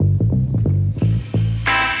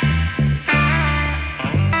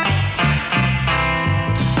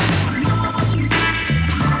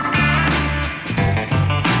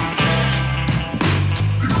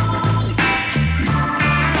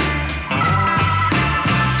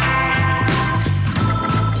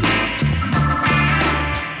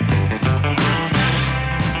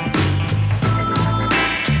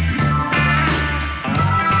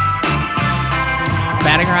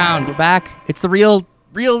around. We're back. It's the real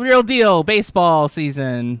deal. Baseball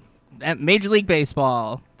season. Major League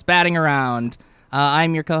Baseball. It's batting around.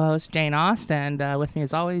 I'm your co-host, Jane Aust, and with me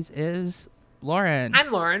as always is Lauren.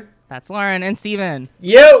 I'm Lauren. That's Lauren and Steven.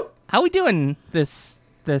 Yo! How we doing this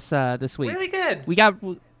week? Really good. We're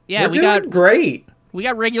doing great. We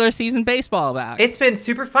got regular season baseball back. It's been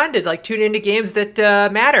super fun to tune into games that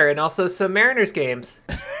matter, and also some Mariners games.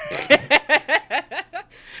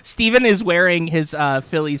 Steven is wearing his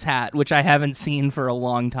Phillies hat, which I haven't seen for a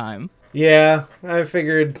long time. Yeah, I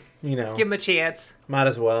figured, Give him a chance. might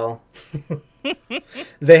as well.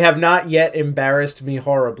 They have not yet embarrassed me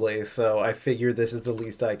horribly, so I figure this is the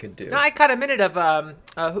least I could do. No, I caught a minute of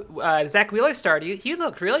Zach Wheeler start. He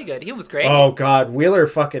looked really good. He was great. Oh, God. Wheeler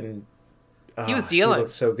fucking... He was dealing. He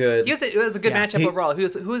looked so good. It was a good matchup overall. Who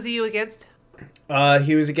was he against?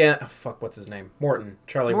 He was against... Oh, fuck, what's his name? Morton.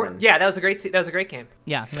 Charlie Morton. Yeah, that was a great game.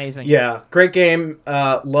 Yeah, amazing. Yeah, great game.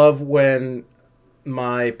 Love when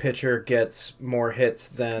my pitcher gets more hits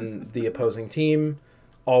than the opposing team.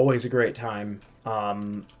 Always a great time.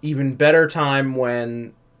 Even better time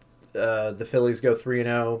when the Phillies go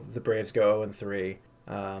 3-0, the Braves go 0-3.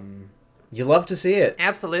 You love to see it.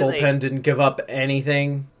 Absolutely. Bullpen didn't give up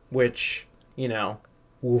anything, which,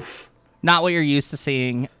 woof. Not what you're used to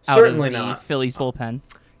seeing out Certainly of the not. Phillies bullpen.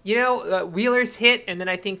 Wheeler's hit, and then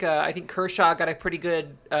I think Kershaw got a pretty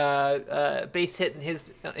good base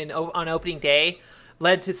hit on opening day.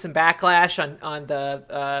 Led to some backlash on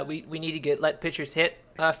the we need to let pitchers hit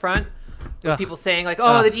front. With people saying the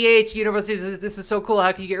DH University, this is so cool.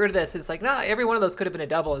 How can you get rid of this? And it's like, no, every one of those could have been a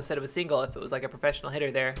double instead of a single if it was like a professional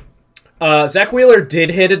hitter there. Zach Wheeler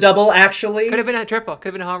did hit a double, actually. Could have been a triple. Could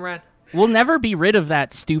have been a home run. We'll never be rid of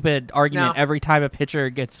that stupid argument every time a pitcher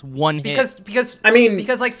gets one hit. Because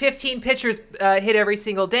 15 pitchers hit every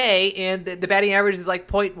single day, and the batting average is like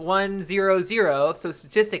 .100. So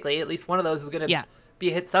statistically, at least one of those is going to be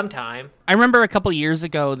a hit sometime. I remember a couple years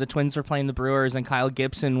ago, the Twins were playing the Brewers, and Kyle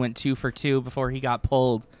Gibson went 2 for 2 before he got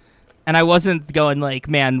pulled. And I wasn't going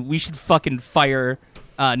man, we should fucking fire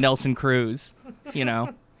Nelson Cruz,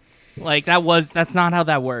 That's not how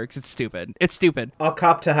that works. It's stupid. I'll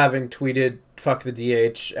cop to having tweeted "fuck the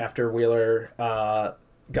DH" after Wheeler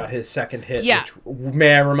got his second hit. Yeah. Which,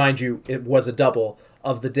 may I remind you, it was a double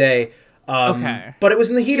of the day. Okay. But it was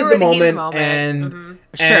in the heat of the moment, and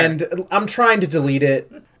Mm-hmm. and I'm trying to delete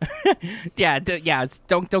it. Yeah.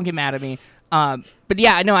 Don't get mad at me. But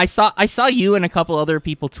yeah, no, I saw you and a couple other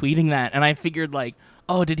people tweeting that, and I figured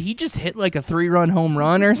oh, did he just hit a 3-run home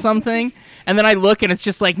run or something? And then I look and it's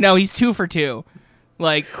just no, he's 2 for 2.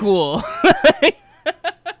 Cool.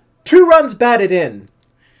 2 runs batted in,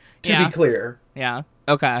 to Yeah. be clear. Yeah.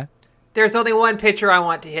 Okay. There's only one pitcher I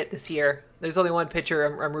want to hit this year. There's only one pitcher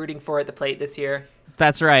I'm rooting for at the plate this year.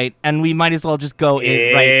 That's right. And we might as well just go right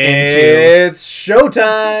into It's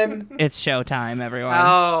showtime. It's showtime, everyone.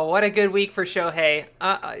 Oh, what a good week for Shohei.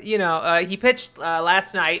 He pitched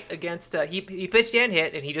last night against he pitched and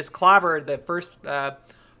hit, and he just clobbered the first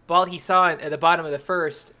ball he saw at the bottom of the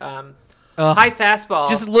first. High fastball.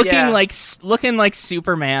 Just looking like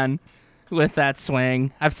Superman with that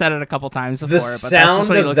swing. I've said it a couple times before, The but that's just sound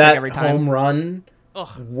what he of looks that like every time. home run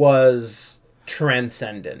was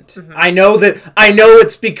transcendent. Mm-hmm. I know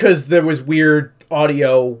it's because there was weird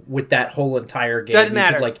audio with that whole entire game. Doesn't You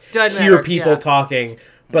matter. could Doesn't hear matter, people yeah. talking,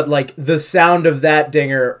 but the sound of that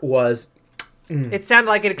dinger was It sounded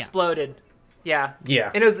like it exploded. Yeah. Yeah.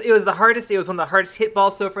 And it was the hardest. It was one of the hardest hit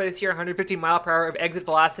balls so far this year. 150 mile per hour of exit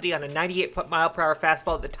velocity on a 98 mile per hour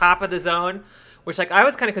fastball at the top of the zone, which I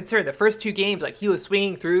was kind of concerned. The first 2 games, he was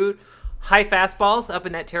swinging through high fastballs up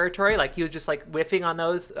in that territory. He was just whiffing on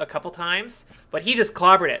those a couple times, but he just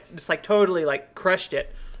clobbered it, just totally crushed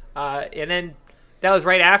it. And then that was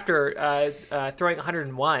right after throwing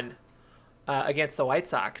 101 against the White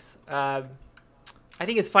Sox. I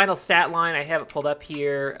think his final stat line, I have it pulled up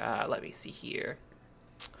here. Let me see here.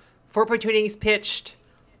 4.2 innings pitched,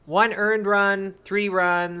 1 earned run, 3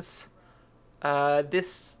 runs.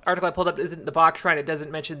 This article I pulled up isn't the box run. It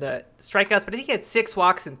doesn't mention the strikeouts, but I think he had 6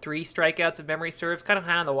 walks and 3 strikeouts if memory serves. Kind of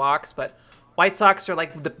high on the walks, but White Sox are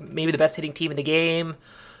maybe the best hitting team in the game.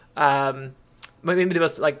 Maybe the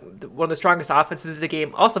most one of the strongest offenses of the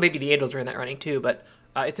game. Also, maybe the Angels are in that running too, but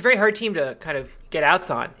it's a very hard team to kind of get outs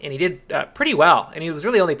on, and he did pretty well. And he was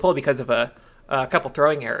really only pulled because of a couple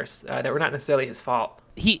throwing errors that were not necessarily his fault.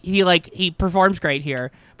 He performs great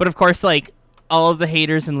here, but of course all of the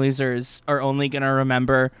haters and losers are only gonna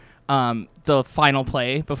remember the final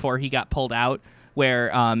play before he got pulled out,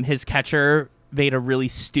 where his catcher made a really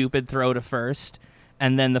stupid throw to first,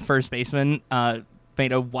 and then the first baseman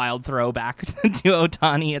made a wild throw back to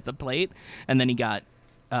Ohtani at the plate, and then he got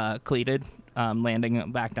cleated,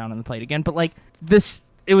 landing back down on the plate again. But like this,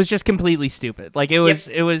 it was just completely stupid. Like it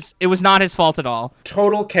was not his fault at all.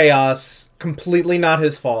 Total chaos. Completely not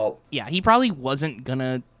his fault. Yeah, he probably wasn't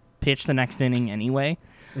gonna pitch the next inning anyway.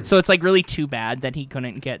 So it's like really too bad that he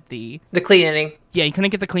couldn't get the clean inning. Yeah, he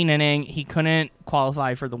couldn't get the clean inning. He couldn't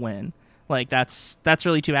qualify for the win. Like that's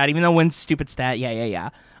really too bad. Even though win's stupid stat, yeah.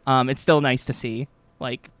 It's still nice to see.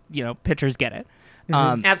 Like, pitchers get it.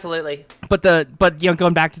 Absolutely. But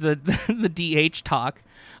going back to the the DH talk,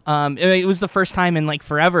 it was the first time in like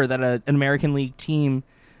forever that an American League team,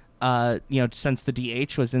 since the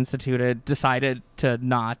DH was instituted, decided to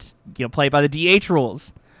not play by the DH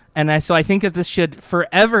rules. And so I think that this should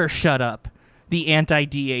forever shut up the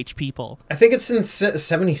anti-DH people. I think it's since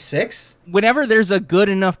 76. Whenever there's a good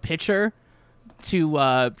enough pitcher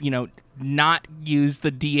to, not use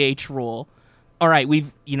the DH rule, all right,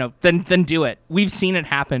 then do it. We've seen it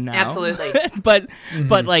happen now. Absolutely.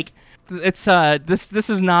 but like, it's this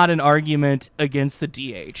is not an argument against the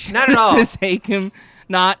DH. Not at all. This is Hakim,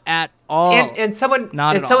 not at all. And someone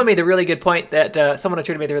made the really good point that someone on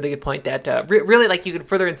Twitter made the really good point that really like you could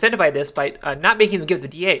further incentivize this by not making them give the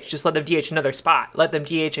DH. Just let them DH another spot. Let them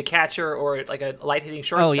DH a catcher or like a light hitting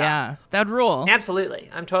shortstop. Oh yeah, that'd rule. Absolutely,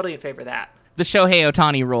 I'm totally in favor of that. The Shohei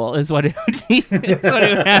Ohtani rule is what it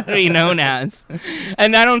would have to be known as.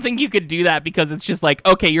 And I don't think you could do that because it's just like,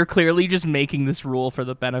 okay, you're clearly just making this rule for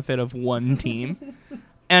the benefit of one team.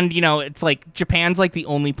 And, it's like Japan's like the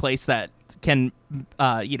only place that can,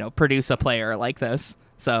 produce a player like this.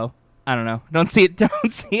 So I don't know. Don't see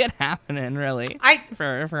it happening really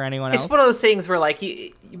for anyone else. It's one of those things where like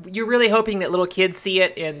you're really hoping that little kids see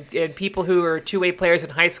it and people who are two-way players in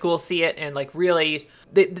high school see it and like really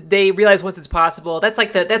they realize once it's possible. That's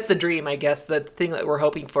the dream, I guess. The thing that we're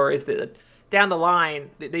hoping for is that down the line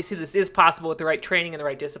they see this is possible with the right training and the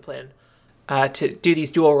right discipline to do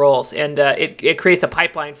these dual roles, and it creates a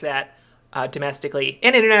pipeline for that. Domestically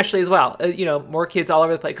and internationally as well, more kids all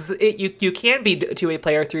over the place because you can be a two-way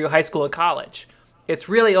player through high school and college. It's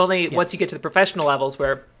really only once you get to the professional levels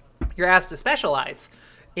where you're asked to specialize,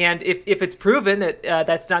 and if it's proven that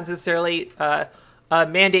that's not necessarily a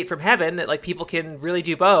mandate from heaven that like people can really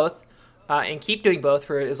do both and keep doing both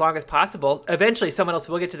for as long as possible, eventually someone else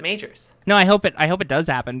will get to the majors. No, I hope it does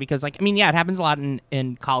happen because it happens a lot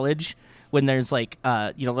in college when there's like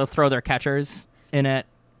they'll throw their catchers in it.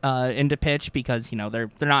 Into pitch because they're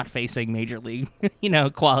not facing major league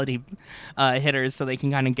quality hitters, so they can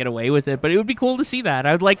kind of get away with it. But it would be cool to see that.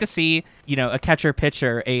 I would like to see a catcher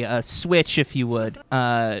pitcher, a switch, if you would,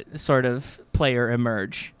 sort of player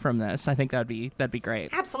emerge from this. I think that'd be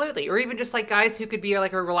great. Absolutely, or even just like guys who could be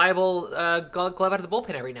like a reliable glove out of the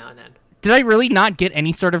bullpen every now and then. Did I really not get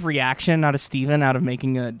any sort of reaction out of Steven out of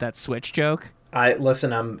making that switch joke?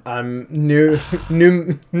 I'm new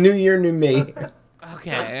year, new me.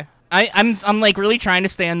 Okay. I'm like really trying to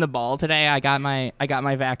stay on the ball today. I got my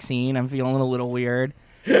vaccine. I'm feeling a little weird.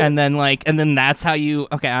 And then that's how you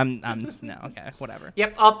okay, whatever.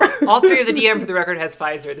 Yep, all three of the DM for the record has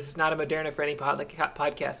Pfizer. This is not a Moderna for any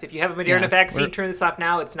podcast. If you have a Moderna vaccine, turn this off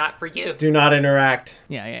now. It's not for you. Do not interact.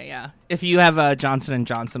 Yeah. If you have a Johnson &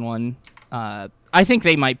 Johnson one, I think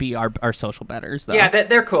they might be our social betters, though. Yeah,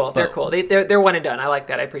 they're cool. They're cool. They're one and done. I like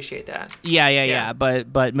that. I appreciate that. Yeah.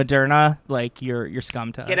 But Moderna, like you're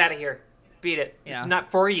scum to us. Get out of here. Beat it. Yeah. It's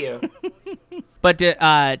not for you. But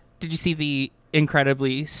did you see the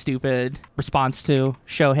incredibly stupid response to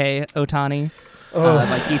Shohei Ohtani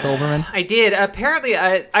by Keith Olbermann? I did. Apparently,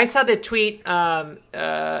 I saw the tweet, and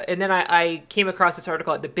then I came across this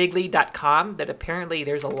article at thebigleague.com that apparently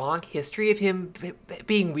there's a long history of him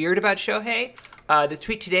being weird about Shohei. The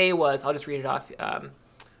tweet today was, I'll just read it off.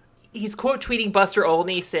 He's quote tweeting Buster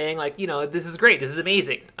Olney saying like, this is great, this is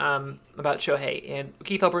amazing about Shohei. And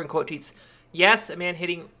Keith Olbermann quote tweets, yes, a man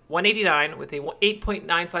hitting 189 with a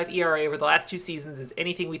 8.95 ERA over the last 2 seasons is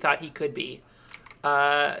anything we thought he could be.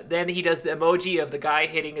 Then he does the emoji of the guy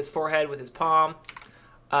hitting his forehead with his palm.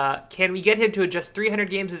 Can we get him to adjust 300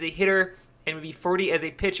 games as a hitter and maybe 40 as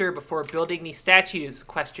a pitcher before building these statues? ?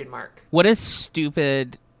 What a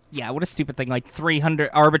stupid thing, like 300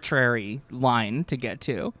 arbitrary line to get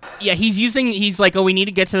to. Yeah, he's like, we need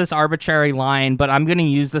to get to this arbitrary line, but I'm going to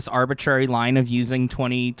use this arbitrary line of using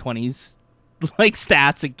 2020's like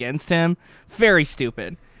stats against him. Very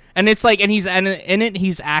stupid. And it's like, and he's in it,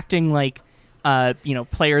 he's acting like,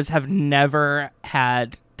 players have never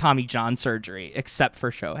had Tommy John surgery except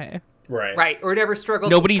for Shohei. Right. Or never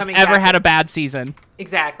struggled. Nobody's ever had a bad season.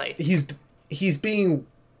 Exactly. He's being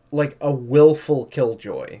like a willful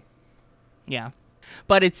killjoy. Yeah,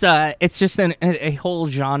 but it's just a whole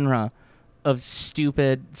genre of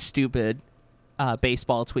stupid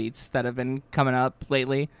baseball tweets that have been coming up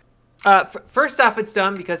lately. First off, it's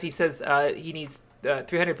dumb because he says he needs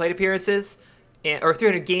 300 plate appearances, or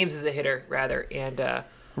 300 games as a hitter, rather. And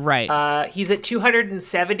right. He's at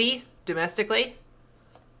 270 domestically.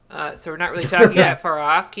 So we're not really talking that far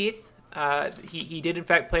off, Keith. He did, in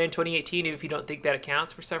fact, play in 2018, if you don't think that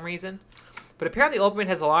accounts for some reason. But apparently Olbermann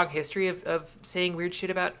has a long history of saying weird shit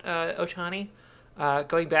about Ohtani.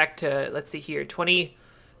 Going back to, let's see here,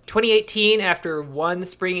 2018, after one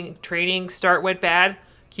spring training start went bad,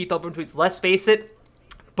 Keith Olbermann tweets, "Let's face it,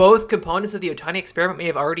 both components of the Ohtani experiment may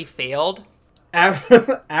have already failed."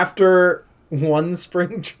 After one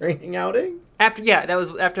spring training outing? That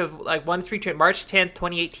was after like one spring training, March 10th,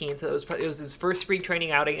 2018. So it was his first spring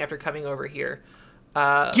training outing after coming over here. Do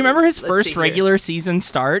you remember his first regular season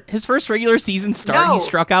start? His first regular season start, No. He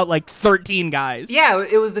struck out like 13 guys. Yeah,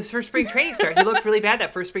 it was the first spring training start. He looked really bad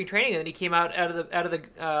that first spring training, and then he came out of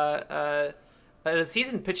the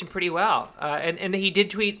season pitching pretty well. And then he did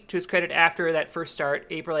tweet, to his credit, after that first start,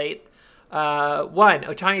 April 8th. 1,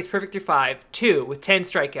 Ohtani is perfect through 5. 2, with 10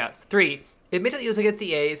 strikeouts. 3, admittedly it was against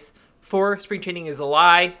the A's. 4, spring training is a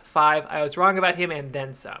lie. 5, I was wrong about him and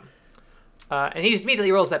then some. And he just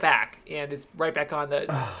immediately rolls that back and is right back on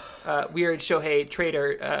the weird Shohei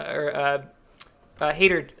trader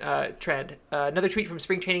hater trend. Another tweet from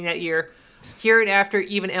spring training that year. Here and after,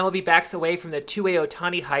 even MLB backs away from the two-way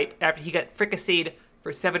Ohtani hype after he got fricasseed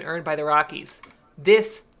for 7 earned by the Rockies.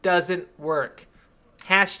 This doesn't work.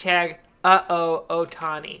 Hashtag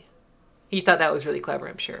Ohtani. He thought that was really clever,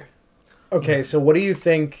 I'm sure. Okay, so what do you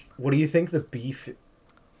think the beef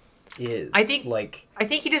is? I think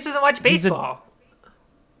he just doesn't watch baseball.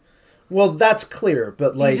 Well, that's clear,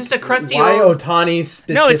 but like, he's just a crusty why old... Ohtani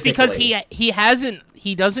specifically? No, it's because he hasn't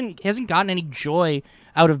gotten any joy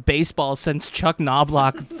out of baseball since Chuck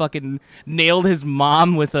Knobloch fucking nailed his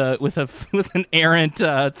mom with an errant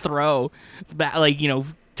throw, like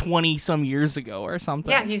 20 some years ago or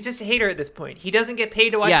something. Yeah, he's just a hater at this point. He doesn't get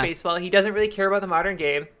paid to watch baseball. He doesn't really care about the modern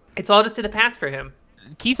game. It's all just to the past for him.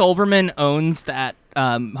 Keith Olbermann owns that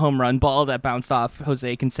home run ball that bounced off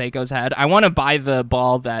Jose Canseco's head. I want to buy the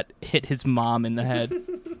ball that hit his mom in the head.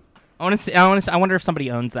 I wonder if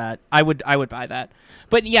somebody owns that. I would buy that.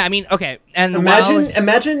 But yeah, I mean, okay. And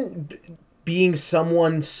imagine being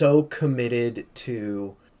someone so committed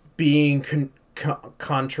to being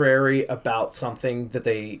contrary about something that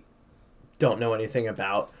they don't know anything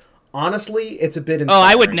about. Honestly, it's a bit inspiring.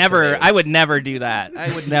 I would never do that.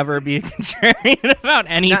 I would never be contrarian about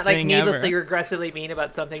anything. Not like needlessly ever. aggressively mean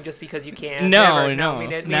about something just because you can. No,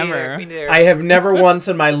 never. I have never once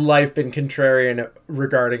in my life been contrarian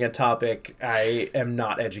regarding a topic I am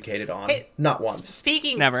not educated on. Hey, not once.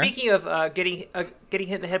 Speaking of getting hit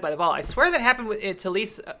in the head by the ball, I swear that happened to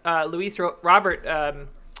Luis Robert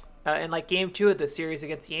in like Game 2 of the series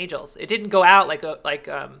against the Angels. It didn't go out like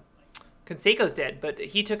Canseco's did, but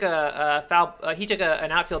he took a foul. He took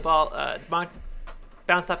an outfield ball,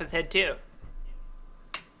 bounced off his head too.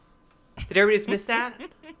 Did everybody just miss that?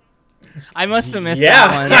 I must have missed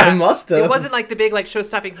that one. Yeah, I must have. It wasn't like the big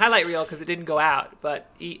show-stopping highlight reel because it didn't go out, but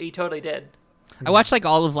he totally did. I watched like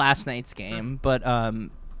all of last night's game, but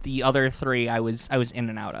the other 3 I was in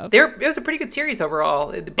and out of. It was a pretty good series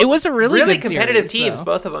overall. It was a really good competitive series, teams, though.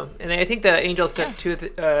 both of them, and I think the Angels took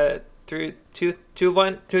 2-3,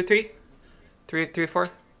 3-4,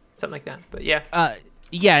 something like that. But yeah.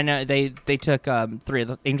 No, they took 3 of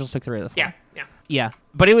the Angels took 3 of the 4. Yeah.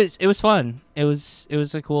 But it was fun. It was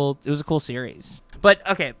a cool series. But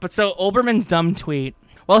okay, so Olbermann's dumb tweet.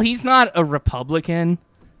 Well, he's not a Republican.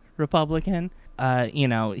 He's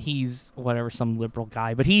whatever, some liberal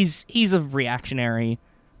guy, but he's a reactionary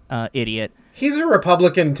idiot. He's a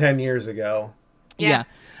Republican 10 years ago. Yeah.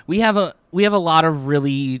 We have a lot of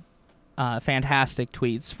really fantastic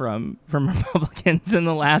tweets from Republicans in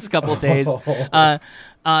the last couple days.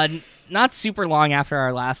 Not super long after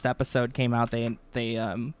our last episode came out, the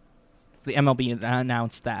MLB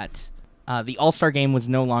announced that the All-Star Game was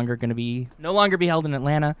no longer be held in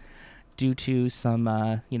Atlanta due to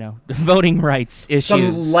some voting rights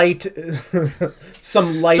issues.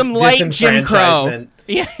 Some light Jim Crow. disenfranchisement.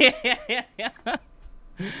 Yeah.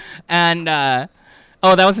 And that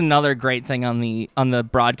was another great thing on the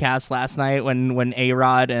broadcast last night when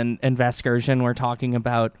A-Rod and Vescursion were talking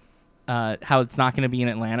about how it's not going to be in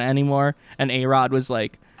Atlanta anymore, and A-Rod was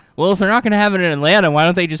like, well, if they're not going to have it in Atlanta, why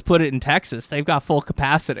don't they just put it in Texas? They've got full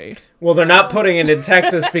capacity. Well, they're not putting it in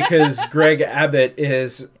Texas because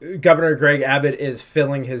Governor Greg Abbott is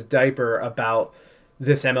filling his diaper about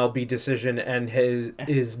this MLB decision and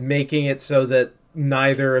is making it so that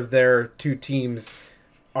neither of their two teams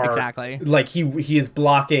are Exactly. like he is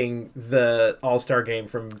blocking the All-Star game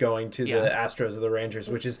from going to Yeah. the Astros or the Rangers,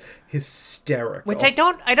 which is hysterical. Which I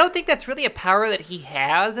don't think that's really a power that he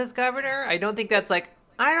has as governor. I don't think that's like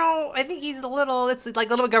I think he's it's like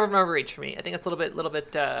a little bit government overreach for me. I think it's a little bit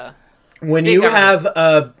when big you government.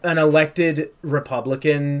 have an elected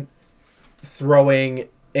Republican throwing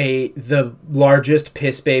the largest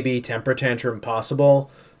piss baby temper tantrum possible,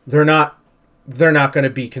 they're not going to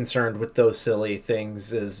be concerned with those silly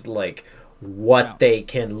things as like what they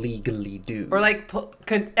can legally do, or like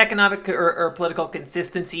economic or political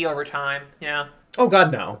consistency over time. Yeah. oh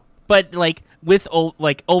god, no. But like with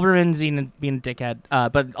Olbermann being a dickhead,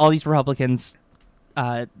 but all these Republicans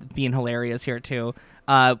being hilarious here too.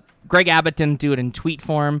 Greg Abbott didn't do it in tweet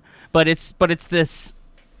form, but it's this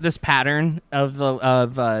pattern of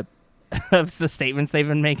the of the statements they've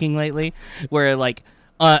been making lately, where like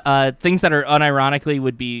things that are unironically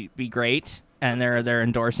would be great, and they're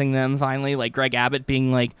endorsing them finally. Like Greg Abbott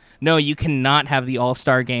being like, "No, you cannot have the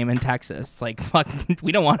All-Star game in Texas." It's like, fuck,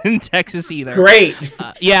 we don't want it in Texas either. Great.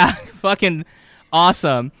 Yeah, fucking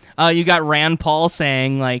awesome. You got Rand Paul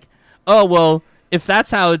saying like, "Oh well, if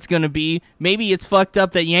that's how it's gonna be, maybe it's fucked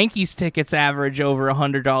up that Yankees tickets average over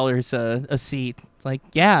 $100 a seat." It's like,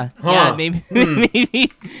 yeah, maybe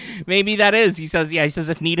maybe that is. He says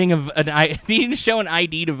if needing to show an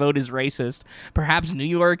ID to vote is racist, perhaps New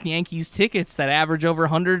York Yankees tickets that average over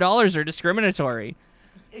 $100 are discriminatory.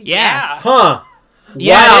 Yeah. Huh.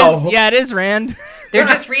 Yeah, Wow. it is, Rand. They're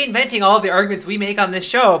just reinventing all of the arguments we make on this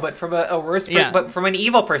show, but from a worse, but from an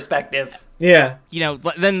evil perspective. Yeah.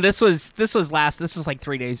 Then this was like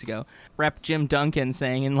 3 days ago. Rep Jim Duncan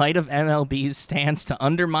saying, in light of MLB's stance to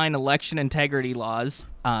undermine election integrity laws,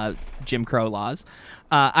 Jim Crow laws,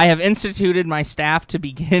 I have instituted my staff to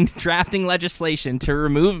begin drafting legislation to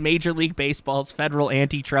remove Major League Baseball's federal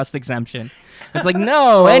antitrust exemption. It's like,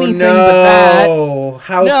 no, anything but that.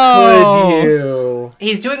 How No. could you?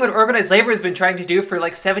 He's doing what organized labor has been trying to do for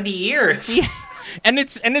like 70 years. Yeah. And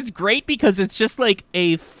it's great because it's just like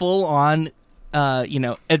a full on,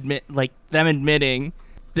 admitting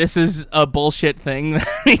this is a bullshit thing that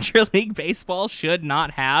Major League Baseball should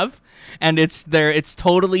not have, and it's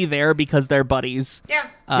totally there because they're buddies.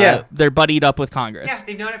 Yeah. They're buddied up with Congress. Yeah,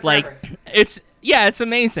 they've known it Like forever. it's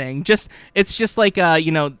amazing. It's just like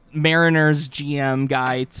Mariners GM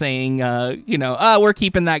guy saying we're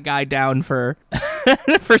keeping that guy down for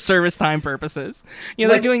for service time purposes.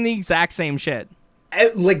 They're doing the exact same shit.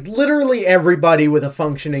 Like literally everybody with a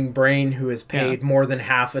functioning brain who has paid more than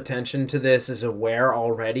half attention to this is aware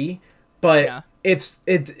already, but it's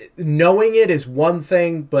knowing it is one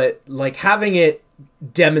thing, but like having it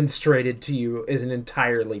demonstrated to you is an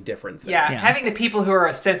entirely different thing. Yeah, having the people who are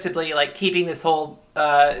ostensibly like keeping this whole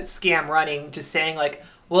scam running just saying like,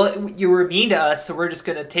 well, you were mean to us, so we're just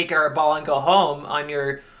going to take our ball and go home on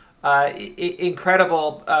your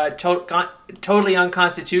incredible, totally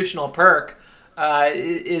unconstitutional perk.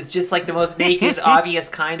 Is just like the most naked, obvious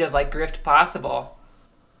kind of like grift possible.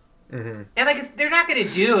 Mm-hmm. And like they're not going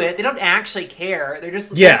to do it. They don't actually care. They're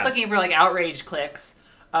just looking for like outrage clicks.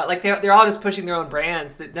 Like they're all just pushing their own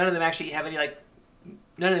brands. That none of them actually have any like.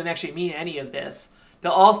 None of them actually mean any of this.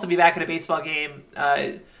 They'll all still be back at a baseball game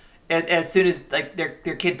as soon as like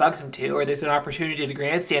their kid bugs them to, or there's an opportunity to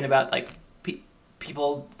grandstand about like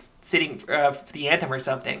people sitting for the anthem or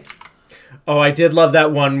something. Oh, I did love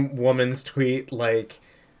that one woman's tweet, like,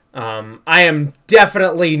 I am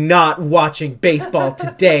definitely not watching baseball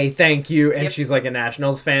today, thank you. And she's like a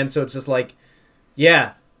Nationals fan, so it's just like,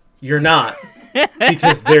 yeah, you're not.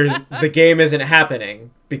 Because the game isn't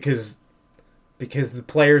happening because the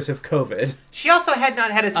players have COVID. She also had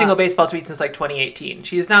not had a single baseball tweet since like 2018.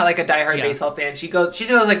 She's not like a diehard baseball fan. She goes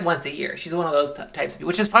like once a year. She's one of those types of people,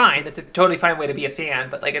 which is fine. That's a totally fine way to be a fan,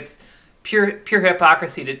 but like it's pure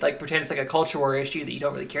hypocrisy to like pretend it's like a culture war issue that you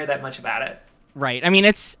don't really care that much about it. Right. I mean,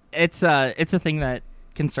 it's a thing that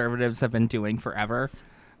conservatives have been doing forever.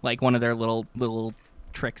 Like one of their little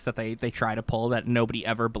tricks that they try to pull that nobody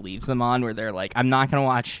ever believes them on, where they're like, I'm not going to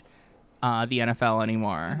watch the NFL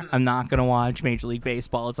anymore. I'm not going to watch Major League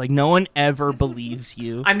Baseball. It's like no one ever believes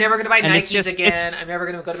you. I'm never going to buy And Nikes again. I'm never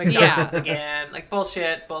going to go to McDonald's again. Like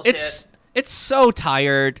bullshit. It's so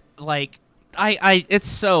tired. Like it's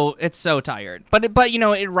so tired. But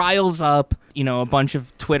it riles up, a bunch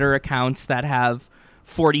of Twitter accounts that have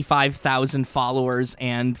 45,000 followers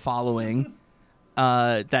and following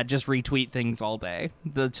that just retweet things all day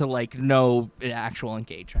to like no actual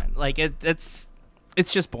engagement. Like it's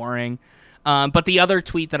just boring. But the other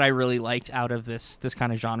tweet that I really liked out of this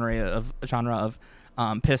kind of genre of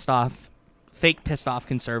fake pissed off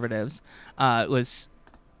conservatives was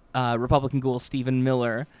Republican ghoul Stephen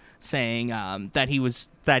Miller saying that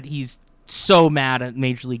he's so mad at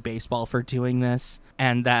Major League Baseball for doing this,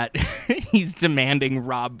 and that he's demanding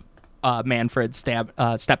Rob Manfred step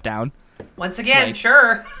down. Once again, Like-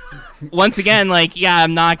 sure. Once again, like, yeah,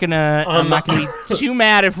 I'm not gonna be too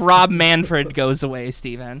mad if Rob Manfred goes away,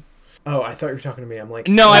 Steven. Oh, I thought you were talking to me. I'm like,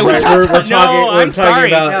 No, I was right, not we're talking- talking. no, we're I'm talking sorry.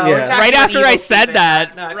 About, No, yeah. we're talking Right about after evil I said Steven,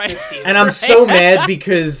 that, not right- good Steven. And I'm so mad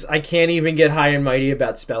because I can't even get high and mighty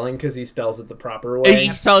about spelling because he spells it the proper way.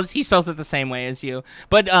 He spells it the same way as you.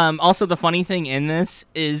 But also the funny thing in this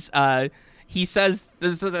is he says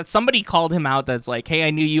that somebody called him out that's like, hey, I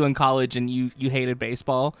knew you in college and you hated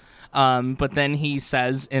baseball. But then he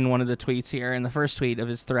says in one of the tweets here, in the first tweet of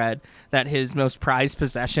his thread, that his most prized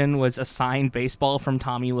possession was a signed baseball from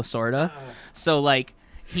Tommy Lasorda. So, like,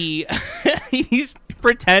 he's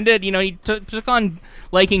pretended, he took on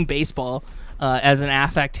liking baseball as an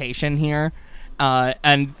affectation here.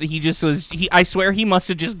 And he just was, I swear he must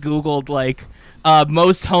have just Googled, like,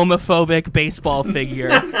 most homophobic baseball figure.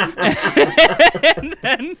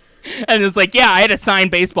 And it's like, yeah, I had a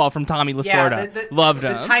signed baseball from Tommy Lasorda. Loved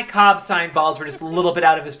him. The Ty Cobb signed balls were just a little bit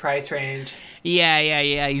out of his price range.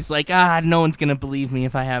 Yeah. He's like, no one's gonna believe me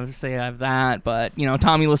if I have to say I have that, but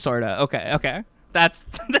Tommy Lasorda. Okay. That's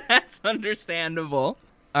understandable.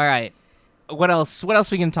 All right. What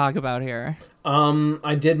else we can talk about here?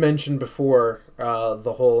 I did mention before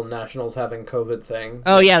the whole Nationals having COVID thing.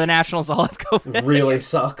 Oh yeah, the Nationals all have COVID. Really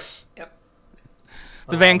sucks. Yep.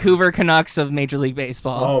 The Vancouver Canucks of Major League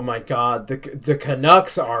Baseball. Oh my god, the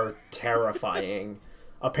Canucks are terrifying.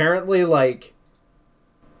 Apparently, like,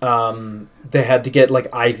 they had to get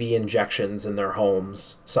like IV injections in their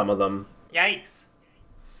homes. Some of them. Yikes.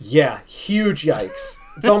 Yeah, huge yikes.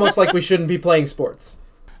 It's almost like we shouldn't be playing sports,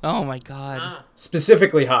 Oh my god.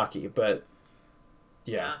 specifically hockey. But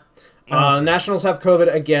yeah, Nationals have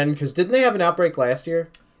COVID again because didn't they have an outbreak last year?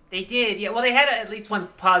 They did, yeah. Well, they had at least one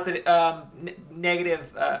positive, negative,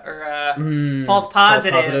 false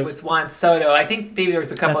positive with Juan Soto. I think maybe there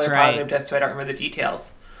was a couple That's other right. positive tests too. I don't remember the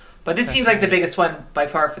details. But this seems like the biggest one by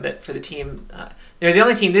far for the team. They're the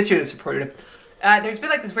only team this year that's reported it. There's been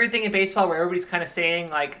like this weird thing in baseball where everybody's kind of saying,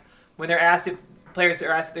 like, when they're asked if players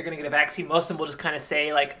are asked if they're going to get a vaccine, most of them will just kind of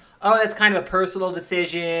say, like, oh, that's kind of a personal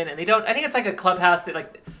decision. And they don't, I think it's like a clubhouse that,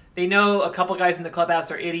 like, they know a couple guys in the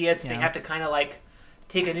clubhouse are idiots. Yeah. They have to kind of, like,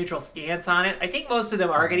 take a neutral stance on it. I think most of them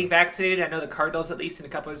are getting vaccinated. I know the Cardinals, at least, and a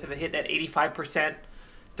couple others have hit that 85%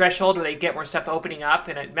 threshold where they get more stuff opening up.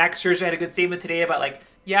 And Max Scherzer had a good statement today about, like,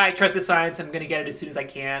 yeah, I trust the science. I'm going to get it as soon as I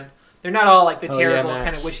can. They're not all like the terrible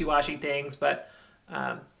kind of wishy-washy things, but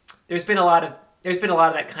there's been a lot of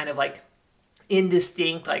that kind of like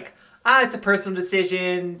indistinct, like, it's a personal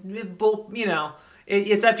decision.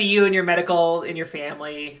 It's up to you and your medical and your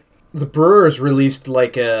family. The Brewers released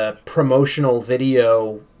like a promotional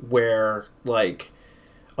video where like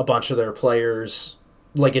a bunch of their players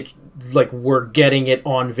were getting it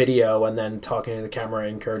on video and then talking to the camera,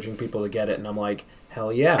 encouraging people to get it, and I'm like,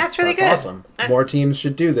 hell yeah, That's really good. Awesome. More teams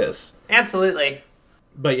should do this. Absolutely.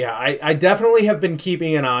 But yeah, I definitely have been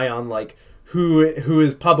keeping an eye on like who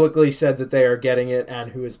has publicly said that they are getting it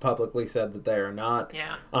and who has publicly said that they are not.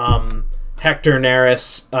 Yeah. Hector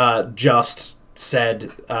Neris just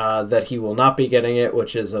said that he will not be getting it,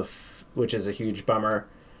 which is a huge bummer.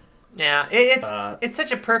 Yeah, it's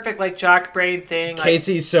such a perfect like jock brain thing. Like,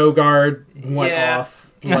 Casey Sogard went Yeah.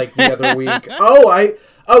 off like the other week.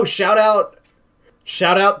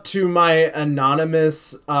 Shout out to my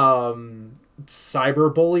anonymous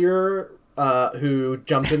cyberbullier who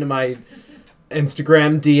jumped into my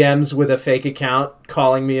Instagram DMs with a fake account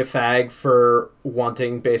calling me a fag for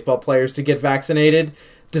wanting baseball players to get vaccinated,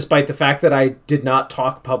 despite the fact that I did not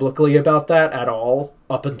talk publicly about that at all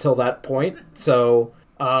up until that point. So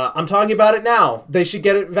I'm talking about it now. They should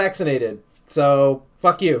get it vaccinated. So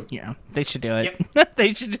fuck you. Yeah, they should do it.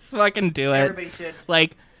 They should just fucking do it. everybody should.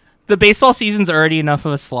 Like, the baseball season's already enough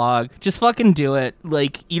of a slog. Just fucking do it.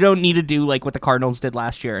 Like, you don't need to do like what the Cardinals did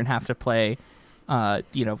last year and have to play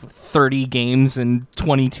 30 games in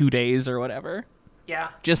 22 days or whatever. Yeah.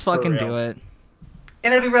 Just For fucking real. do it.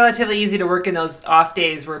 And it'll be relatively easy to work in those off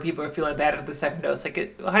days where people are feeling bad with the second dose. Like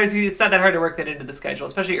it's not that hard to work that into the schedule,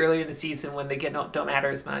 especially early in the season when they don't matter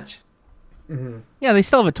as much. Yeah, they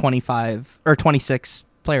still have a 25 or 26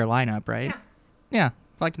 player lineup, right? Yeah,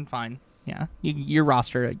 fucking fine. Yeah, your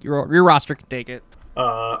roster can take it.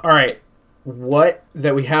 All right. What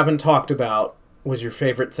that we haven't talked about was your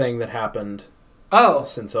favorite thing that happened Oh,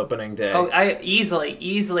 since opening day? I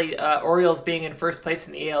easily Orioles being in first place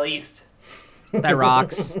in the AL East. That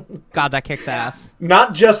rocks. God, that kicks ass.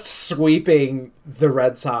 Not just sweeping the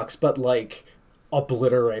Red Sox, but like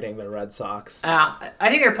obliterating the Red Sox. I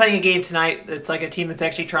think they're playing a game tonight that's like a team that's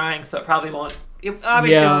actually trying, so it probably won't. It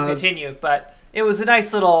obviously won't continue, but it was a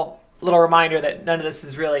nice little reminder that none of this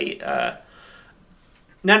is really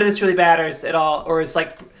none of this really matters at all, or is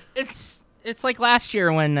like It's like last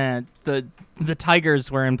year when the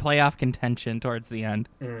Tigers were in playoff contention towards the end.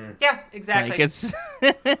 Yeah, exactly. Like it's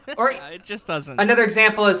or it just doesn't. another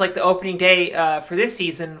example is like the opening day for this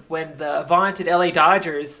season when the vaunted LA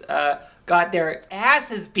Dodgers got their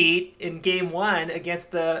asses beat in Game 1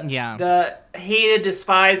 against the hated,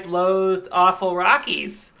 despised, loathed, awful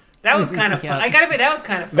Rockies. That was kind of fun. Yeah. I gotta admit, that was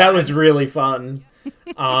kind of fun. That was really fun.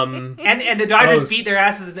 And the Dodgers beat their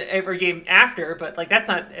asses in every game after, but like that's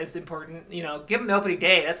not as important. Give them the opening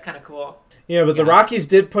day. That's kind of cool. Yeah, but the Rockies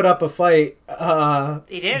did put up a fight.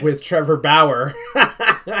 They did with Trevor Bauer.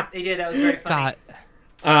 They did. That was very funny.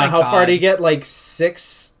 How far did he get? Like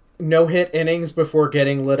 6 no-hit innings before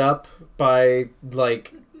getting lit up by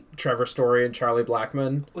like Trevor Story and Charlie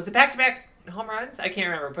Blackmon. Was it back-to-back home runs? I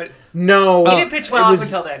can't remember, but no, he didn't pitch well up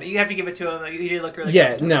until then. You have to give it to him. Like, he did look really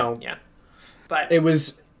good. Yeah. But it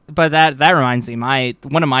was. But that reminds me,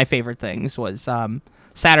 one of my favorite things was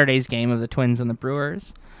Saturday's game of the Twins and the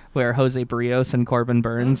Brewers, where Jose Barrios and Corbin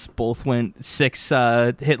Burns both went 6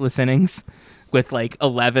 hitless innings with like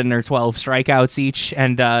 11 or 12 strikeouts each,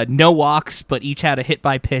 and no walks, but each had a hit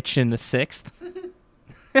by pitch in the 6th.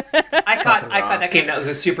 I caught that game. That was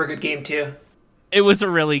a super good game too. It was a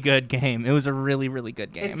really good game. It was a really, really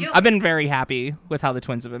good game. I've been very happy with how the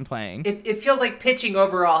Twins have been playing. It feels like pitching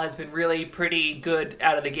overall has been really pretty good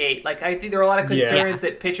out of the gate. Like, I think there are a lot of concerns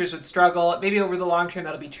that pitchers would struggle. Maybe over the long term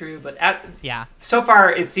that'll be true, but so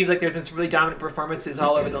far it seems like there's been some really dominant performances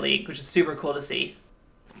all over the league, which is super cool to see.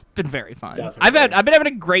 Been very fun. Definitely. I've been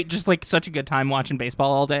having a great, just like such a good time watching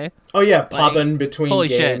baseball all day. Oh yeah, popping between holy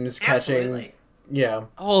games, shit. catching. Absolutely. Yeah.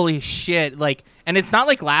 Holy shit! Like, and it's not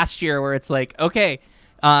like last year where it's like, okay,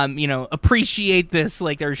 appreciate this.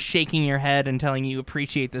 Like they're shaking your head and telling you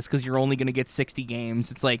appreciate this because you're only going to get 60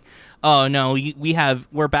 games. It's like, oh no,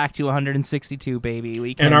 we're back to 162, baby.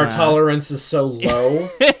 We can, and our tolerance is so low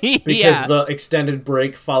because the extended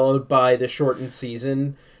break followed by the shortened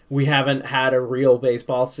season. We haven't had a real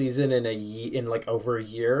baseball season in like over a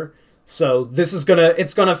year. So this is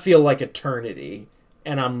it's gonna feel like eternity.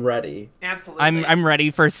 And I'm ready. Absolutely. I'm ready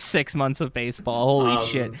for 6 months of baseball. Holy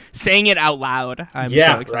shit. Saying it out loud. I'm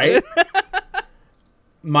so excited.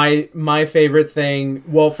 Right? My favorite thing,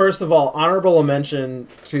 well, first of all, honorable mention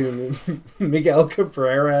to Miguel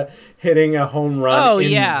Cabrera hitting a home run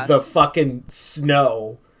in the fucking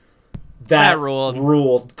snow. That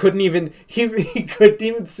ruled. Couldn't even he couldn't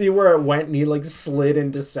even see where it went, and he like slid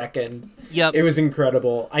into second. Yep. It was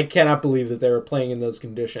incredible. I cannot believe that they were playing in those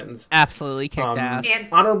conditions. Absolutely kicked ass. And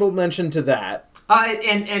honorable mention to that.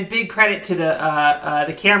 And big credit to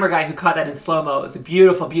the camera guy who caught that in slow mo. It was a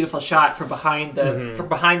beautiful, beautiful shot from behind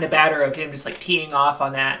the batter of him just like teeing off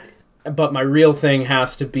on that. But my real thing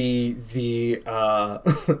has to be the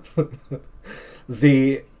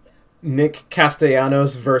the Nick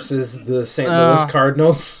Castellanos versus the St. Louis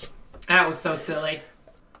Cardinals. That was so silly.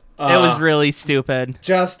 It was really stupid.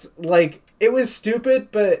 Just like it was stupid,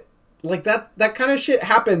 but like that kind of shit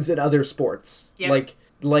happens in other sports. Yeah.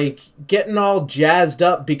 Like getting all jazzed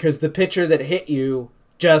up because the pitcher that hit you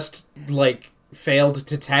just like failed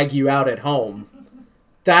to tag you out at home.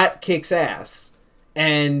 That kicks ass.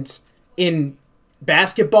 And in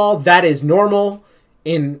basketball, that is normal.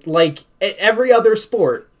 In like every other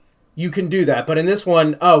sport, you can do that. But in this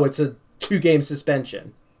one, it's a 2-game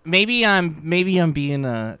suspension. Maybe I'm being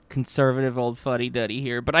a conservative old fuddy-duddy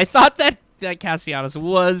here, but I thought that Castellanos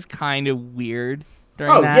was kind of weird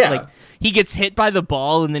during that. Yeah. Like he gets hit by the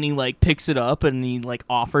ball and then he like picks it up and he like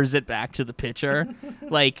offers it back to the pitcher,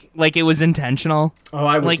 like it was intentional. Oh,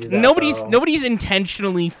 I would like do that, nobody's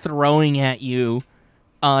intentionally throwing at you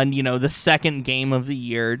on the second game of the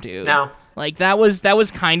year, dude. No. Like that was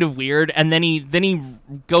kind of weird, and then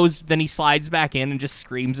he slides back in and just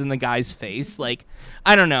screams in the guy's face. Like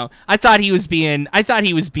I don't know. I thought he was being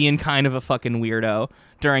kind of a fucking weirdo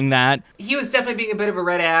during that. He was definitely being a bit of a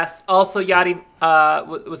red ass. Also, Yachty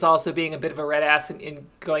was also being a bit of a red ass in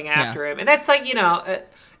going after him, and that's like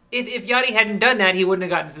if Yachty hadn't done that, he wouldn't have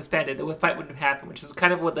gotten suspended. The fight wouldn't have happened, which is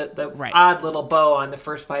kind of what the odd little bow on the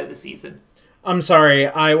first fight of the season. I'm sorry.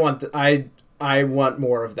 I want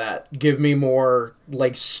more of that. Give me more,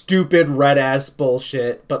 like, stupid red-ass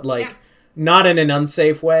bullshit, but, like, not in an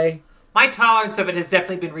unsafe way. My tolerance of it has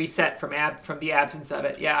definitely been reset from the absence of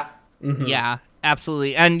it, yeah. Mm-hmm. Yeah,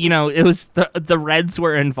 absolutely. And, it was the Reds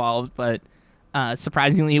were involved, but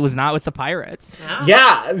Surprisingly, it was not with the Pirates. No?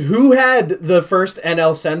 Yeah, who had the first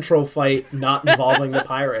NL Central fight not involving the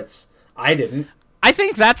Pirates? I didn't. I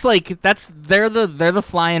think they're the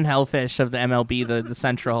flying hellfish of the MLB, the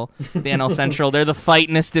Central, the NL Central. They're the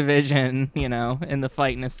fightiness division, in the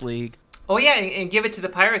fightiness league. Oh yeah, and give it to the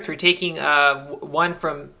Pirates for taking one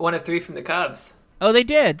of three from the Cubs. Oh, they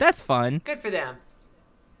did. That's fun. Good for them.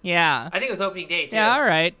 Yeah. I think it was opening day too. Yeah. All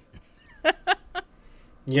right.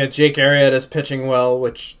 Yeah, Jake Arrieta's pitching well,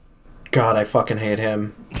 which, God, I fucking hate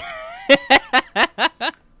him.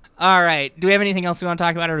 All right. Do we have anything else we want to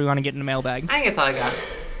talk about, or do we want to get in the mailbag? I think that's all I got.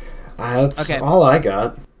 That's Okay. all I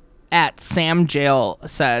got. At Sam Jail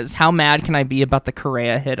says, "How mad can I be about the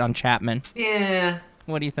Correa hit on Chapman?" Yeah.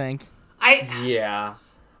 What do you think? Yeah.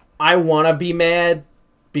 I want to be mad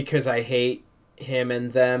because I hate him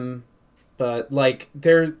and them, but, like,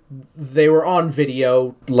 they were on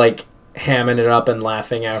video, like, hamming it up and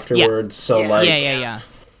laughing afterwards, so, Yeah. like... Yeah.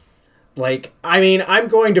 Like, I mean, I'm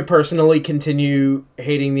going to personally continue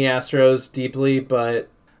hating the Astros deeply, but...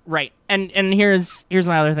 Right. And here's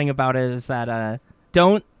my other thing about it is that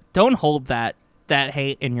don't hold that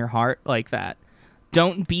hate in your heart like that.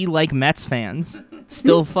 Don't be like Mets fans,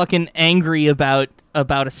 still fucking angry about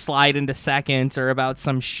a slide into second or about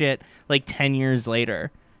some shit like 10 years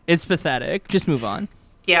later. It's pathetic. Just move on.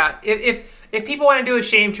 Yeah, if people want to do a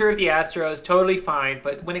shame tour of the Astros, totally fine.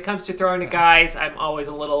 But when it comes to throwing to guys, I'm always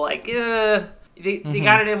a little like, they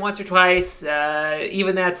got it in once or twice.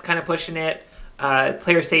 Even that's kind of pushing it.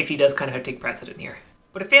 Player safety does kind of have to take precedent here.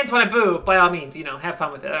 But if fans want to boo, by all means, have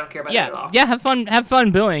fun with it. I don't care about that at all. Yeah, have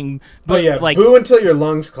fun booing. But yeah, like, boo until your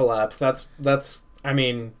lungs collapse. That's. I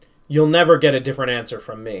mean, you'll never get a different answer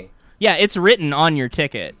from me. yeah, it's written on your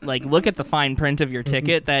ticket. Like, look at the fine print of your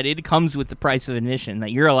ticket that it comes with the price of admission,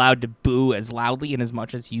 that you're allowed to boo as loudly and as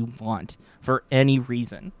much as you want for any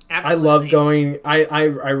reason. Absolutely. I love going.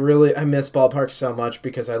 I miss ballparks so much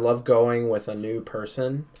because I love going with a new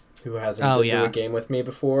person who hasn't been to a game with me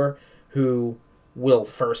before, who will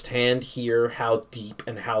firsthand hear how deep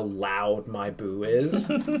and how loud my boo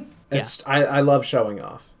is. I love showing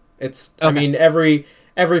off. It's Okay. I mean every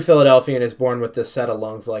Philadelphian is born with this set of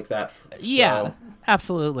lungs like that. So. Yeah,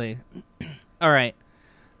 absolutely. All right.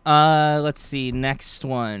 Let's see. Next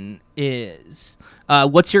one is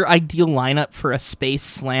what's your ideal lineup for a Space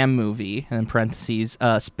Slam movie? And in parentheses,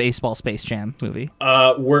 Spaceball Space Jam movie.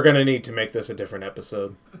 We're gonna need to make this a different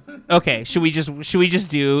episode. Okay. Should we just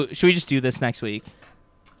do this next week?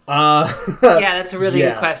 Yeah, that's a really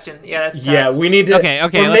Yeah. good question. Yeah, that's Yeah, tough. we need to. Okay, or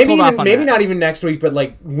let's maybe hold off even, on maybe that. not even next week, but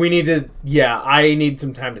like we need to. Yeah, I need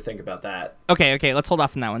some time to think about that. Okay. Let's hold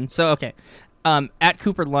off on that one. So, okay. At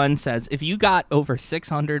Cooper Lund says, if you got over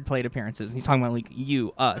 600 plate appearances, he's talking about like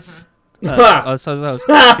you, us.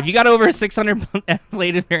 If you got over 600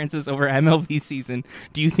 plate appearances over MLB season,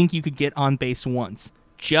 do you think you could get on base once?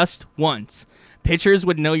 Just once. Pitchers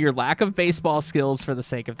would know your lack of baseball skills for the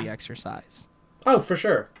sake of the exercise. Oh, for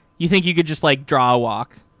sure. You think you could just like draw a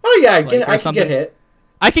walk? Oh yeah, I Like, can or get something? hit.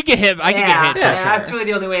 I could get hit. I could get hit. Yeah, For sure. that's really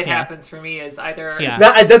the only way it Yeah. happens for me is either... Yeah.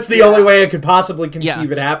 That's the only way I could possibly conceive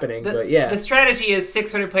Yeah. it happening. The, but yeah, the strategy is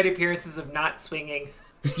 600 plate appearances of not swinging.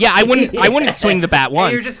 Yeah, I wouldn't swing the bat you're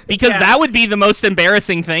once just- because yeah. that would be the most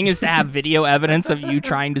embarrassing thing is to have video evidence of you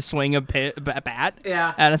trying to swing a bat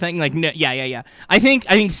Yeah. at a thing. Like, no, yeah. I think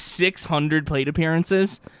 600 plate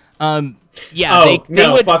appearances. Yeah, Oh, they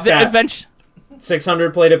no, would fuck that. eventually.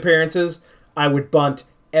 600 plate appearances, I would bunt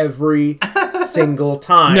every single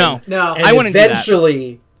time. No. And I wouldn't do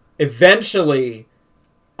that. Eventually,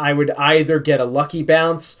 I would either get a lucky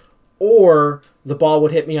bounce or the ball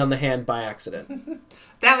would hit me on the hand by accident.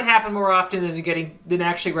 That would happen more often than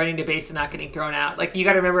actually running to base and not getting thrown out. Like, you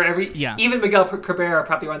got to remember Yeah. even Miguel Cabrera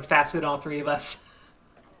probably runs faster than all three of us.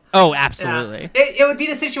 Oh, Yeah. absolutely. It would be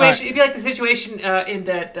the situation. Alright. It'd be like the situation in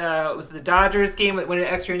that it was the Dodgers game when it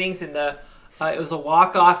extra innings and it was a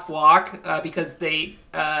walk because the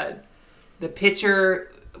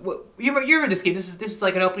pitcher. You remember this game? This is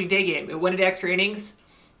like an opening day game. It went into extra innings,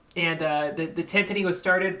 and the 10th inning was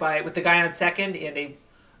started with the guy on second, and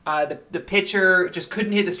the pitcher just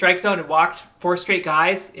couldn't hit the strike zone and walked 4 straight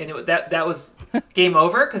guys, and that was game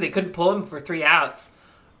over because they couldn't pull him for 3 outs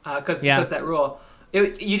because that rule.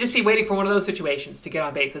 You just be waiting for one of those situations to get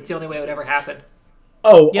on base. That's the only way it would ever happen.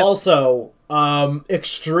 Oh, Yep. also,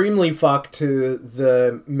 extremely fucked to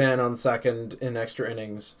the man on second in extra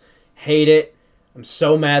innings. Hate it. I'm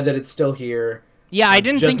so mad that it's still here. Yeah, I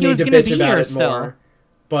didn't Just think he need was to going to bitch be about here it still. more.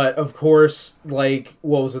 But of course, like,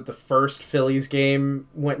 what was it? The first Phillies game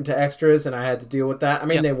went into extras, and I had to deal with that. I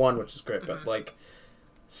mean, Yep. they won, which is great, but like,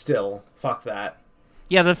 still, fuck that.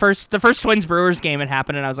 Yeah, the first Twins Brewers game had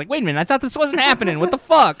happened, and I was like, wait a minute, I thought this wasn't happening. What the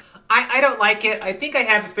fuck? I don't like it. I think I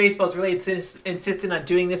have if baseball's really insistent on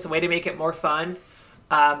doing this a way to make it more fun.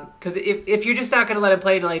 Because if you're just not going to let him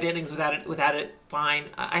play delayed innings without it, fine.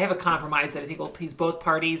 I have a compromise that I think will please both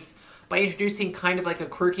parties by introducing kind of like a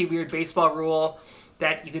quirky, weird baseball rule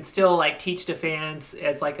that you can still like teach to fans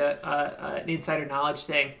as like an insider knowledge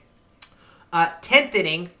thing. 10th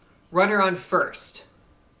inning, runner on first.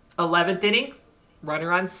 11th inning,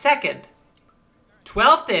 runner on second.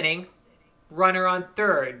 12th inning, runner on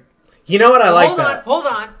third. You know what? I like that. Hold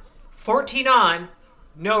on. 14 on,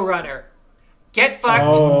 no runner. Get fucked.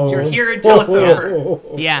 Oh. You're here until it's over.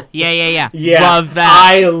 Yeah. Yeah, Love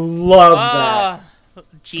that. I love that.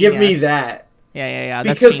 Give me Genius. that. Yeah.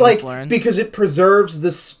 That's Because genius, Lauren. because it preserves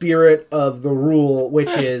the spirit of the rule,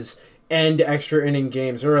 which is end extra inning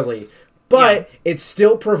games early, but it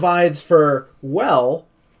still provides for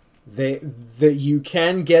that you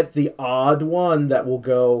can get the odd one that will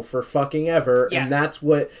go for fucking ever, Yes. and that's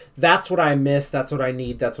what I miss. That's what I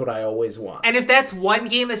need. That's what I always want. And if that's one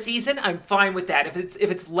game a season, I'm fine with that. If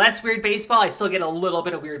it's less weird baseball, I still get a little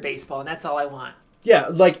bit of weird baseball, and that's all I want. Yeah,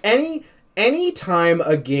 like any time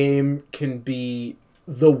a game can be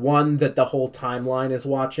the one that the whole timeline is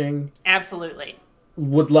watching, Absolutely.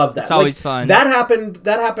 would love that. It's always fun. That happened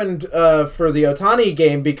for the Ohtani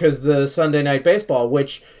game because the Sunday Night Baseball,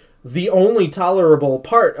 which the only tolerable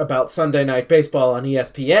part about Sunday Night Baseball on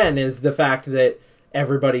ESPN is the fact that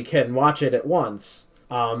everybody can watch it at once.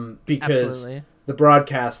 Because Absolutely. the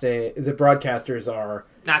broadcasters are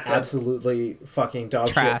Not good. absolutely fucking dog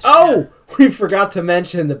Trash. shit. Oh, we forgot to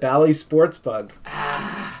mention the Bally Sports Bug.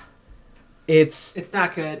 It's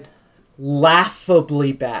not good.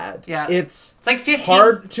 laughably bad. Yeah. It's It's like 15.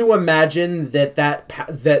 hard to imagine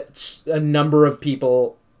that a number of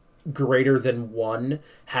people greater than one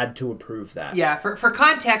had to approve that. Yeah, for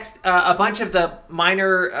context, a bunch of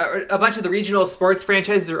the regional sports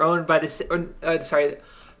franchises are owned by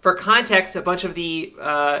for context, a bunch of the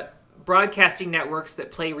broadcasting networks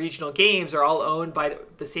that play regional games are all owned by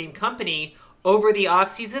the same company. Over the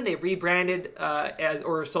offseason, they rebranded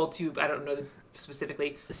or sold to, I don't know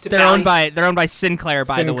specifically. They're owned by Sinclair,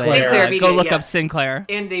 by the way. Sinclair Media, Go look yes. up Sinclair.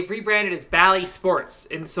 And they've rebranded as Bally Sports.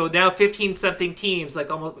 And so now 15-something teams, like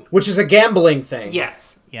almost... Which is a gambling thing.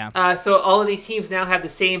 Yes. Yeah. So all of these teams now have the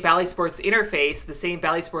same Bally Sports interface, the same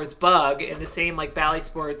Bally Sports bug, and the same like Bally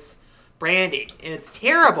Sports branding. And it's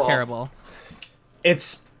terrible. Terrible.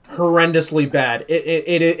 It's horrendously bad.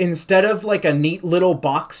 It instead of like a neat little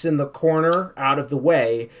box in the corner out of the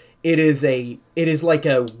way, it is like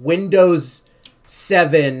a Windows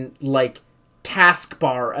 7 like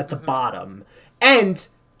taskbar at the bottom. And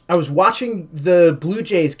I was watching the Blue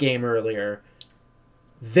Jays game earlier.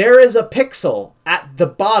 There is a pixel at the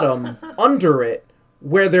bottom under it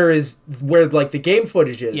where like the game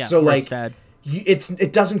footage is. Yeah, so where like it's dead.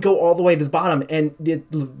 it doesn't go all the way to the bottom, and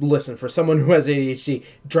listen, for someone who has ADHD,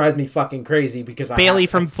 it drives me fucking crazy because Bailey I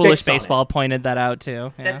from fix Foolish on it. Baseball pointed that out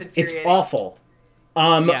too. Yeah. That's It's infuriating. awful.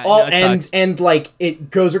 It sucks. And like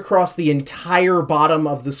it goes across the entire bottom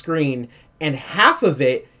of the screen, and half of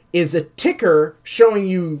it is a ticker showing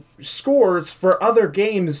you scores for other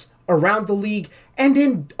games around the league and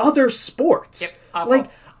in other sports. Yep, awful.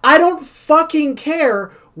 Like, I don't fucking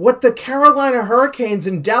care what the Carolina Hurricanes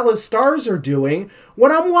and Dallas Stars are doing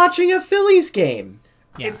when I'm watching a Phillies game.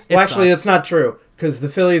 Yeah. Well, actually, that's not true, because the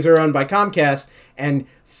Phillies are owned by Comcast, and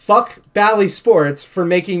fuck Bally Sports for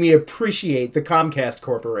making me appreciate the Comcast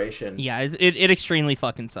Corporation. Yeah, it extremely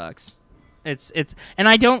fucking sucks. It's and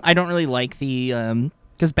I don't really like the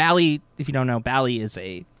because Bally, if you don't know, Bally is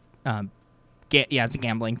a it's a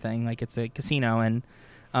gambling thing. Like, it's a casino, and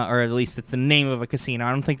or at least it's the name of a casino.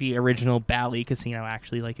 I don't think the original Bally Casino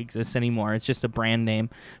actually like exists anymore. It's just a brand name.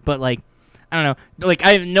 But like, I don't know. Like,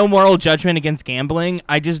 I have no moral judgment against gambling.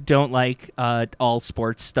 I just don't like all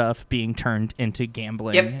sports stuff being turned into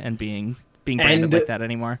gambling and being branded And like that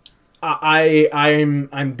anymore.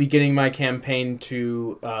 I'm beginning my campaign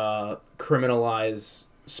to criminalize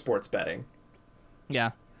sports betting.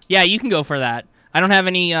 Yeah, you can go for that. I don't have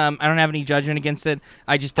any judgment against it.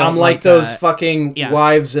 I just don't I'm like those fucking yeah.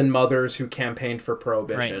 wives and mothers who campaigned for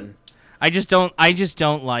prohibition. I just don't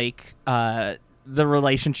like the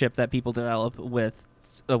relationship that people develop with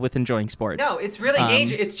enjoying sports. No, it's really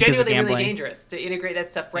dangerous. It's because of genuinely really gambling. dangerous to integrate that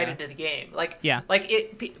stuff right into the game. Like,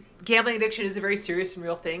 gambling addiction is a very serious and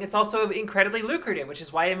real thing. It's also incredibly lucrative, which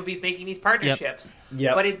is why MLB's making these partnerships.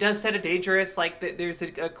 Yep. But it does set a dangerous, there's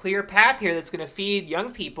a clear path here that's going to feed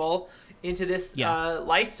young people into this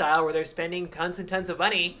lifestyle where they're spending tons and tons of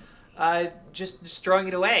money just throwing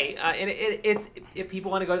it away. And it's if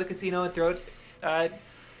people want to go to the casino and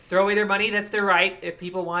throw away their money, that's their right. If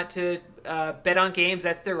people want to bet on games,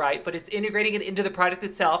 that's their right. But it's integrating it into the product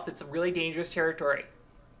itself that's a really dangerous territory.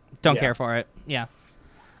 Don't care for it. Yeah.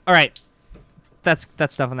 All right. That's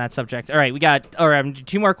stuff on that subject. All right, we got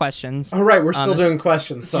 2 more questions. All right, we're still doing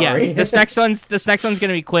questions. Sorry. Yeah, this next one's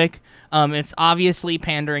gonna be quick. It's obviously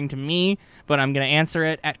pandering to me, but I'm gonna answer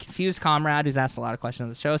it. At Confused Comrade, who's asked a lot of questions on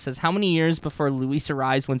the show, says how many years before Luis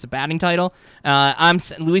Ariz wins a batting title?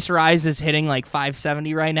 Luis Ariz is hitting like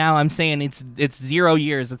 570 right now. I'm saying it's 0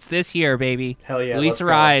 years. It's this year, baby. Hell yeah, Luis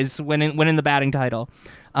Ariz winning the batting title.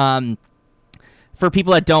 For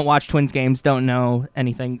people that don't watch Twins games, don't know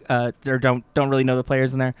anything, or don't really know the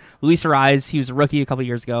players in there. Luis Ariz, he was a rookie a couple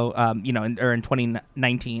years ago, in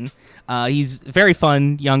 2019. He's a very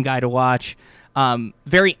fun young guy to watch.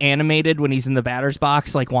 Very animated when he's in the batter's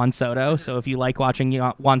box, like Juan Soto. So if you like watching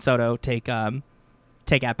Juan Soto take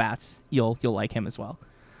at bats, you'll like him as well.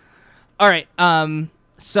 All right.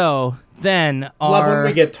 So then love when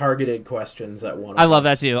we get targeted questions at one. I love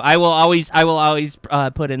that too. I will always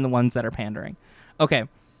put in the ones that are pandering. Okay,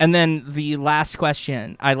 and then the last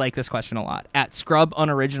question. I like this question a lot. At Scrub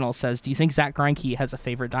Unoriginal says, "Do you think Zach Greinke has a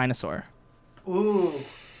favorite dinosaur?" Ooh,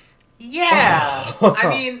 yeah.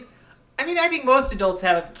 I think most adults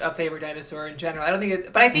have a favorite dinosaur in general. I don't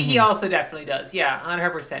think, but I think he also definitely does. Yeah,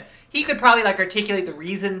 100%. He could probably articulate the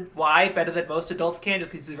reason why better than most adults can,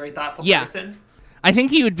 just because he's a very thoughtful person. I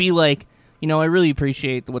think he would be like, I really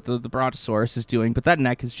appreciate what the Brontosaurus is doing, but that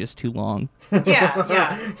neck is just too long.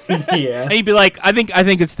 Yeah. And he'd be like, I think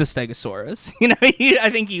it's the Stegosaurus.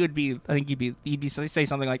 He'd say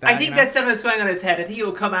something like that. I think that's something that's going on in his head. I think he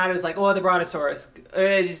will come out as like, oh, the Brontosaurus.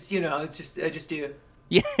 I just do.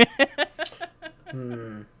 Yeah.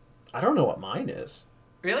 I don't know what mine is.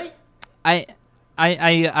 Really?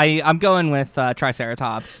 I'm going with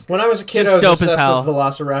Triceratops. When I was a kid, I was obsessed with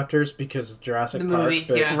Velociraptors because Jurassic Park. Movie,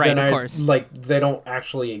 but yeah. Right, of course. They don't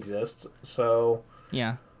actually exist. So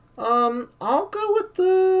yeah. I'll go with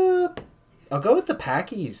the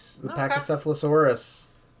Pachy's, the Pachycephalosaurus.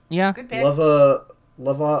 Yeah. Good pick.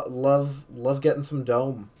 Love getting some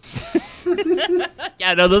dome.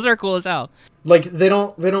 Yeah, no, those are cool as hell. Like they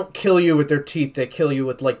don't kill you with their teeth. They kill you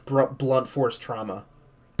with like blunt force trauma.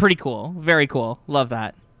 Pretty cool. Very cool. Love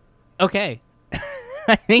that. Okay.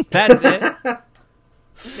 I think that's it.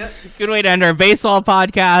 Yep. Good way to end our baseball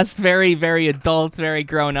podcast. Very, very adult, very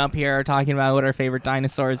grown up here, talking about what our favorite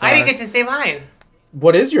dinosaurs are. I didn't get to say mine.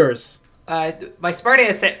 What is yours? My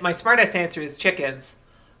smartass answer is chickens.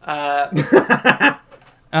 Fuck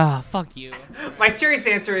you. My serious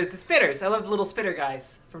answer is the spitters. I love the little spitter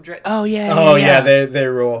guys from Oh yeah. Oh yeah, they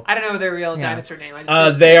rule. I don't know their real dinosaur name.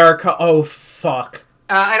 They are. Oh fuck.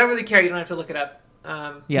 I don't really care. You don't have to look it up.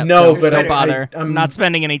 Yeah. No, but but don't bother. I'm not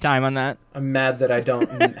spending any time on that. I'm mad that I don't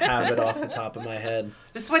have it off the top of my head.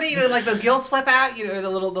 Just when like the gills flip out,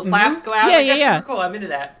 the flaps go out. Yeah, like, that's yeah. super cool. I'm into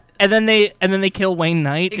that. And then they kill Wayne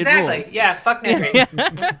Knight. Exactly. Yeah. Fuck Negri.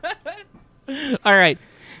 All right.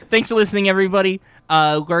 Thanks for listening, everybody.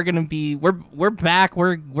 We're back.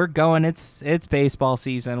 We're going. It's baseball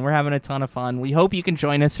season. We're having a ton of fun. We hope you can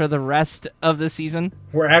join us for the rest of the season.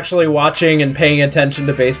 We're actually watching and paying attention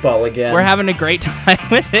to baseball again. We're having a great time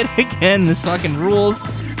with it again. This fucking rules.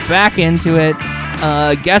 Back into it.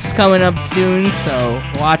 Guests coming up soon, so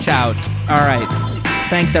watch out. All right.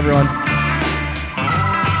 Thanks, everyone.